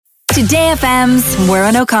Today FM's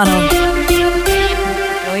Muireann O'Connell.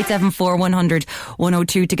 0874 100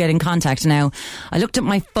 102 to get in contact. Now, I looked at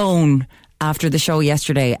my phone after the show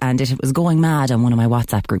yesterday and it was going mad on one of my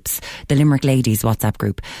WhatsApp groups, the Limerick Ladies WhatsApp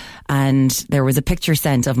group. And there was a picture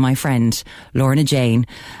sent of my friend, Lorna Jane,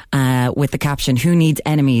 with the caption, "Who needs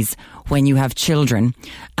enemies when you have children?"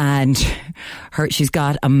 And she's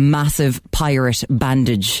got a massive pirate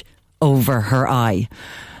bandage over her eye.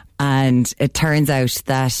 And it turns out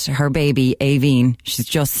that her baby, Aveen,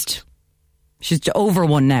 she's over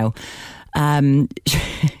one now.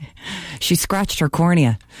 She scratched her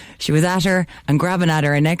cornea. She was at her and grabbing at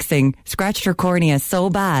her, and next thing, scratched her cornea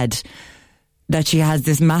so bad that she has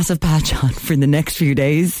this massive patch on for the next few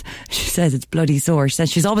days. She says it's bloody sore. She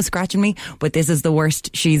says she's always scratching me, but this is the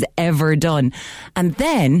worst she's ever done. And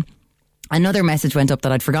then another message went up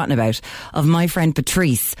that I'd forgotten about of my friend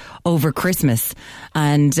Patrice over Christmas.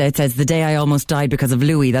 And it says, "The day I almost died because of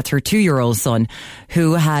Louis," that's her 2-year-old son,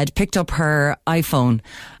 who had picked up her iPhone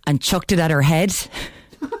and chucked it at her head.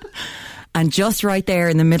 And just right there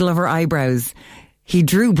in the middle of her eyebrows, he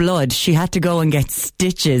drew blood. She had to go and get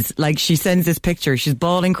stitches. Like, she sends this picture, she's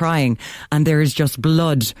bawling, crying, and there is just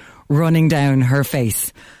blood running down her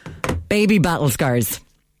face. Baby battle scars,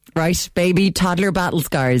 right? Baby toddler battle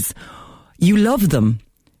scars. You love them,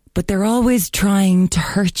 but they're always trying to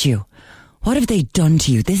hurt you. What have they done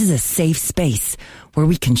to you? This is a safe space where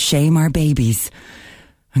we can shame our babies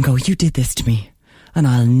and go, "You did this to me, and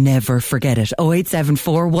I'll never forget it."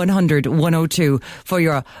 0874 100 102 for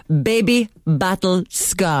your baby battle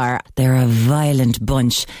scar. They're a violent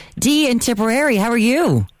bunch. Dee in Tipperary, how are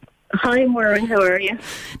you? Hi, Muireann, how are you?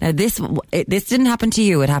 Now, this didn't happen to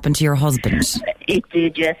you, it happened to your husband. It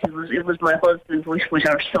did, yes. It was my husband with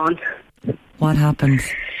our son. What happened?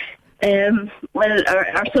 Well,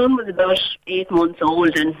 our son was about 8 months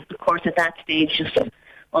old, and of course at that stage just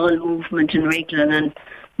all movement and wriggling, and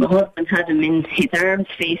my husband had him in his arms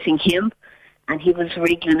facing him, and he was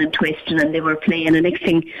wriggling and twisting, and they were playing, and next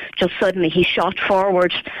thing, just suddenly he shot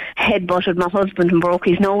forward, headbutted my husband and broke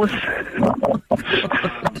his nose.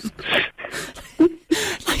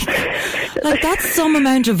 Like that's some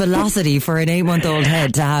amount of velocity for an 8-month-old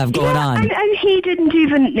head to have going on. And he didn't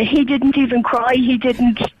even cry. He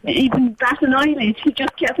didn't even bat an eyelid. He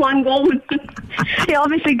just kept on going. He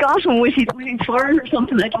obviously got him with his forearm or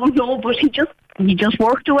something. I don't know, but he just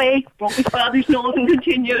worked away, broke his father's nose, and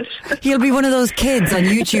continued. He'll be one of those kids on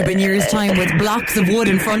YouTube in years' time with blocks of wood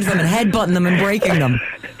in front of him and headbutting them and breaking them.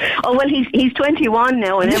 Oh well, he's 21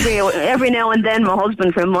 now, and every now and then my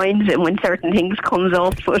husband reminds him when certain things comes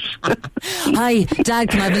up. But "Hi, Dad,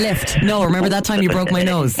 can I have a lift?" "No, remember that time you broke my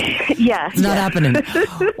nose?" Yeah, it's not happening.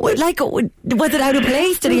 Like, was it out of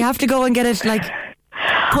place? Did he have to go and get it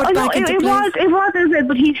put back into place? It was,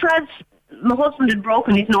 but he tried. My husband had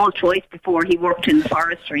broken his nose twice before. He worked in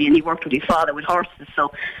forestry and he worked with his father with horses,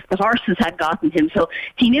 so the horses had gotten him, so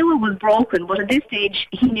he knew it was broken, but at this stage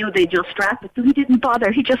he knew they just strapped it, so he didn't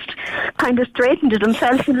bother. He just kind of straightened it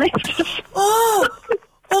himself and left it.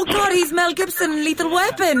 Oh God, he's Mel Gibson in Lethal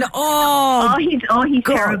Weapon. He's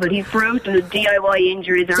terrible. He's brutal. DIY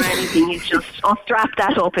injuries or anything. He's just, strap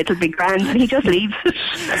that up, it'll be grand. And he just leaves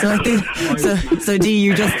it. So Dee,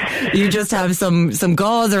 you just have some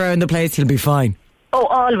gauze around the place. He'll be fine. Oh,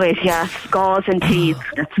 always, yes. Gauze and teeth.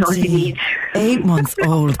 That's all he needs. 8 months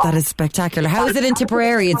old. That is spectacular. How is it in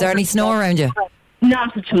Tipperary? Is there any snow around you?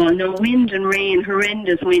 Not at all. No, wind and rain,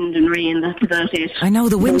 horrendous wind and rain. That's about it. I know,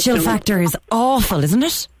 the wind chill factor is awful, isn't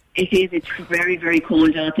it? It is. It's very, very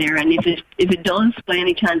cold out there, and if it does by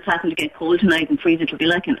any chance happen to get cold tonight and freeze, it'll be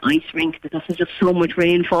like an ice rink because there's just so much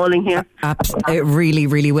rain falling here. It really,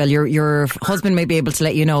 really will. Your husband may be able to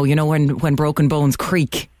let you know when broken bones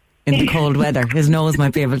creak in the cold weather. His nose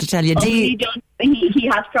might be able to tell you. He does. He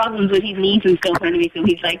has problems with his knees and stuff anyway, so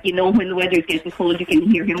he's like, when the weather's getting cold, you can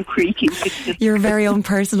hear him creaking. Your very own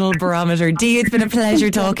personal barometer. Dee, it's been a pleasure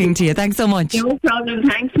talking to you. Thanks so much. No problem.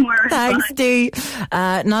 Thanks, Muireann. Thanks, Dee.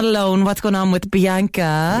 Not alone. What's going on with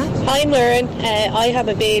Bianca? Hi, Muireann. I have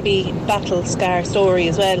a baby battle scar story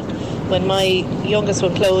as well. When my youngest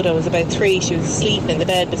one, Clodagh, was about 3, she was asleep in the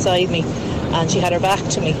bed beside me, and she had her back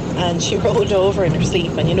to me, and she rolled over in her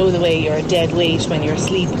sleep, and you know the way you're a dead weight when you're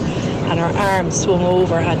asleep, and her arm swung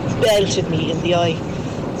over and belted me in the eye.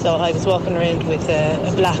 So I was walking around with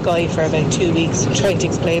a black eye for about 2 weeks, trying to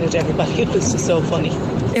explain it to everybody. It was just so funny.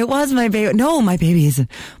 It was my baby. No, my baby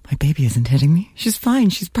isn't hitting me. She's fine.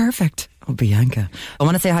 She's perfect. Oh, Bianca. I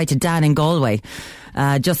want to say hi to Dan in Galway,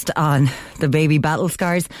 just on the baby battle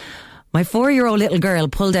scars. My 4-year-old little girl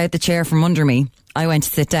pulled out the chair from under me. I went to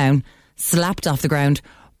sit down, slapped off the ground,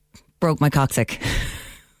 broke my coccyx.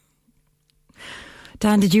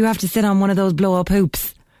 Dan, did you have to sit on one of those blow-up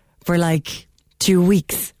hoops for like 2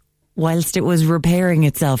 weeks whilst it was repairing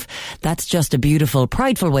itself? That's just a beautiful,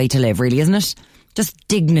 prideful way to live, really, isn't it? Just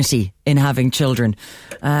dignity in having children.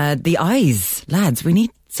 The eyes, lads, we need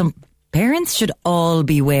some... Parents should all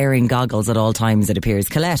be wearing goggles at all times, it appears.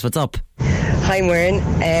 Colette, what's up? Hi,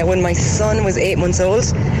 Muireann. When my son was 8 months old,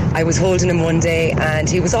 I was holding him one day and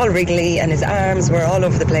he was all wriggly and his arms were all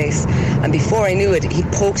over the place. And before I knew it, he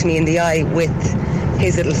poked me in the eye with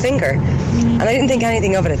his little finger. And I didn't think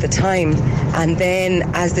anything of it at the time. And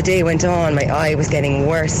then as the day went on, my eye was getting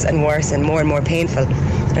worse and worse and more painful.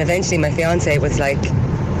 And eventually my fiancé was like,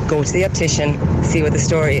 go to the optician, see what the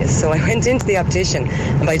story is. So I went into the optician,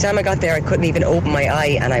 and by the time I got there I couldn't even open my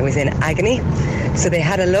eye and I was in agony. So they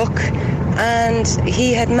had a look and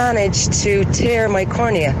he had managed to tear my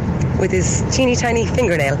cornea with his teeny tiny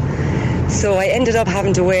fingernail. So I ended up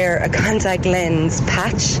having to wear a contact lens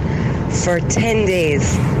patch for 10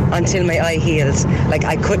 days until my eye healed. Like,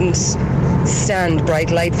 I couldn't stand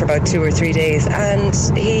bright light for about 2 or 3 days, and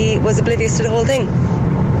he was oblivious to the whole thing,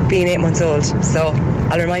 being 8 months old. So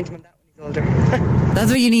I'll remind him of that when he's older.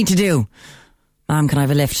 That's what you need to do. Mom, can I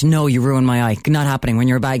have a lift? No, you ruined my eye. Not happening when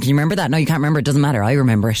you're a bag. Can you remember that? No, you can't remember. It doesn't matter. I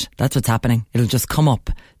remember it. That's what's happening. It'll just come up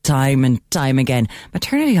time and time again.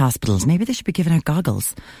 Maternity hospitals, maybe they should be giving out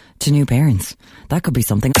goggles to new parents. That could be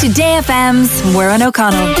something. Today FM's Muireann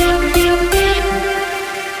O'Connell.